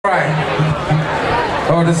right.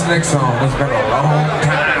 Oh, this next song, it's been a long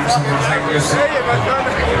time since I sang this song.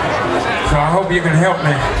 So I hope you can help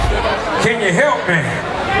me. Can you help me?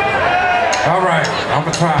 All right, I'm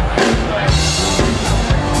gonna try.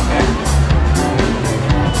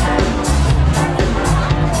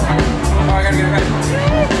 Oh, I gotta get it back.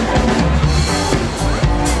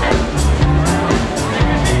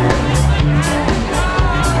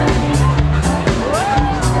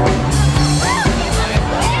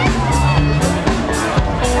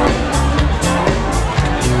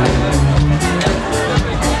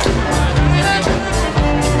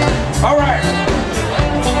 All right.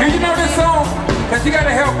 Do you know this song? Cause you gotta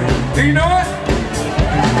help me. Do you know it?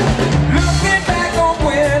 Looking back on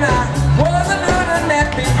when I was a little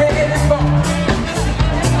nappy headed boy.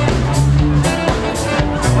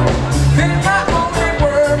 Then my only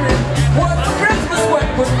worry was the Christmas what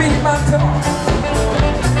would be my toy.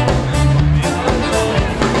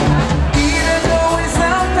 Even though it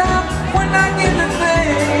sometimes when I get to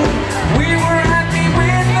think we were happy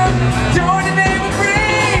with them, Jordan they were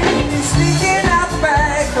free, sneaking out the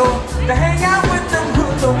back door to hang out with them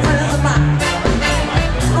good old friends of mine.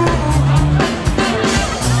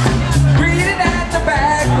 Reading at the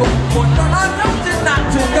back door, one thought I told you not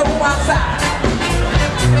to go outside.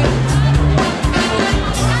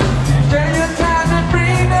 Then you tried to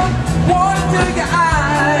bring them water to your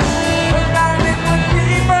eyes, but now it was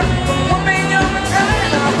deeper from women young and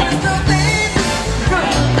kind. I was so deep,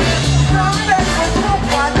 good. Some that was hope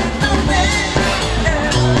I didn't know me.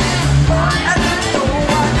 But I didn't know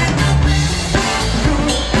I didn't know me.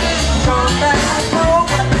 Good. Come back and grow,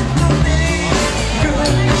 I didn't know me. Good.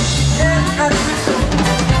 And I didn't know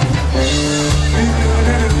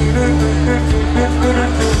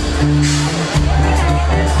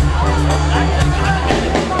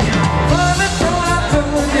Mother told I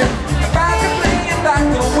told you about the playing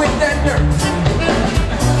doctor with that nurse.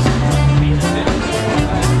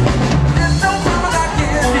 There's no promise I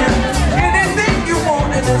give you anything you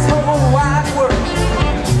want in this whole wide world.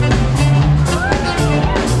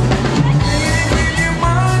 They didn't give you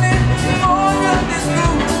money for Sunday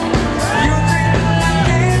school. You think I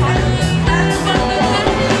gave you that's all.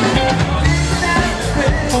 Didn't have to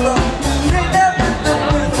pay for it. They never took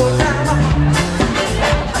it for time.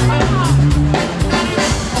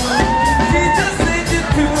 Teacher sent you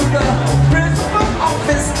to the principal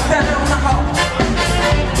office down the hall.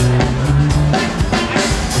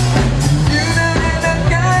 You done had that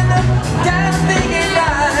kind of thing ain't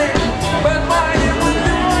right, but while you was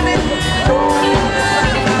doing it, don't you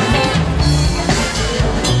understand?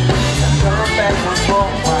 Come back once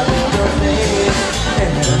more while you still there,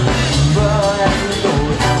 but as you know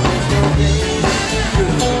I was still there.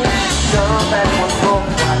 Good. Come back once more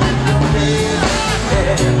while you still there, but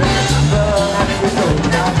as you know I never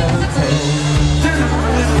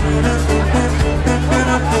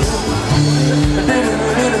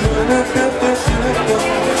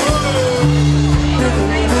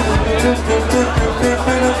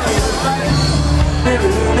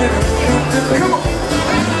Come on.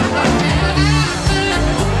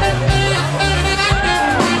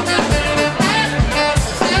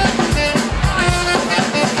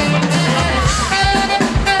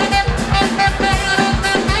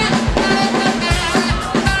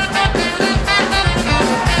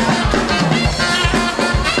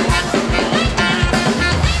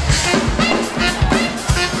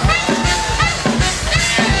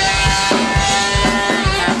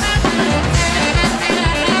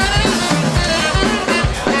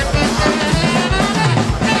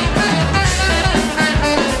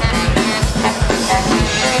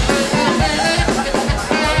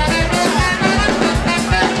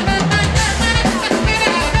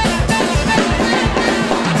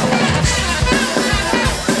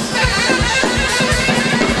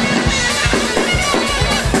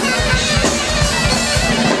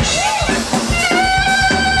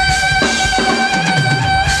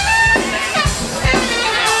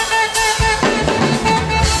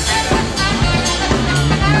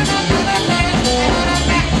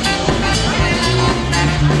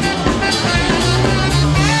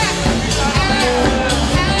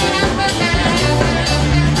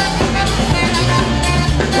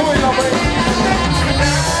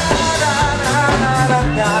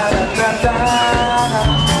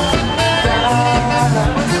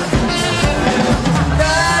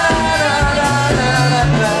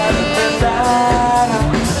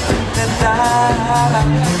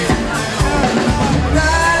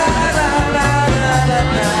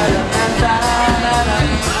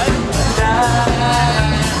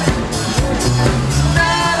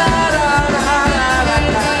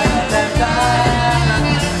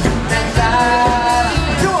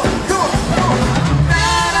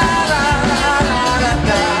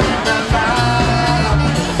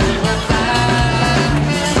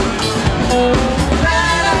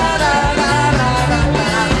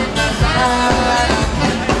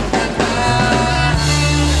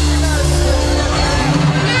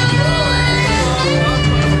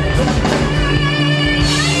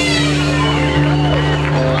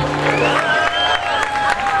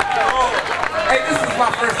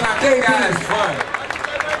 my first time. These guys fun.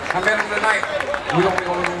 I met them tonight. We're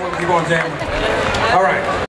gonna keep on jamming. All right.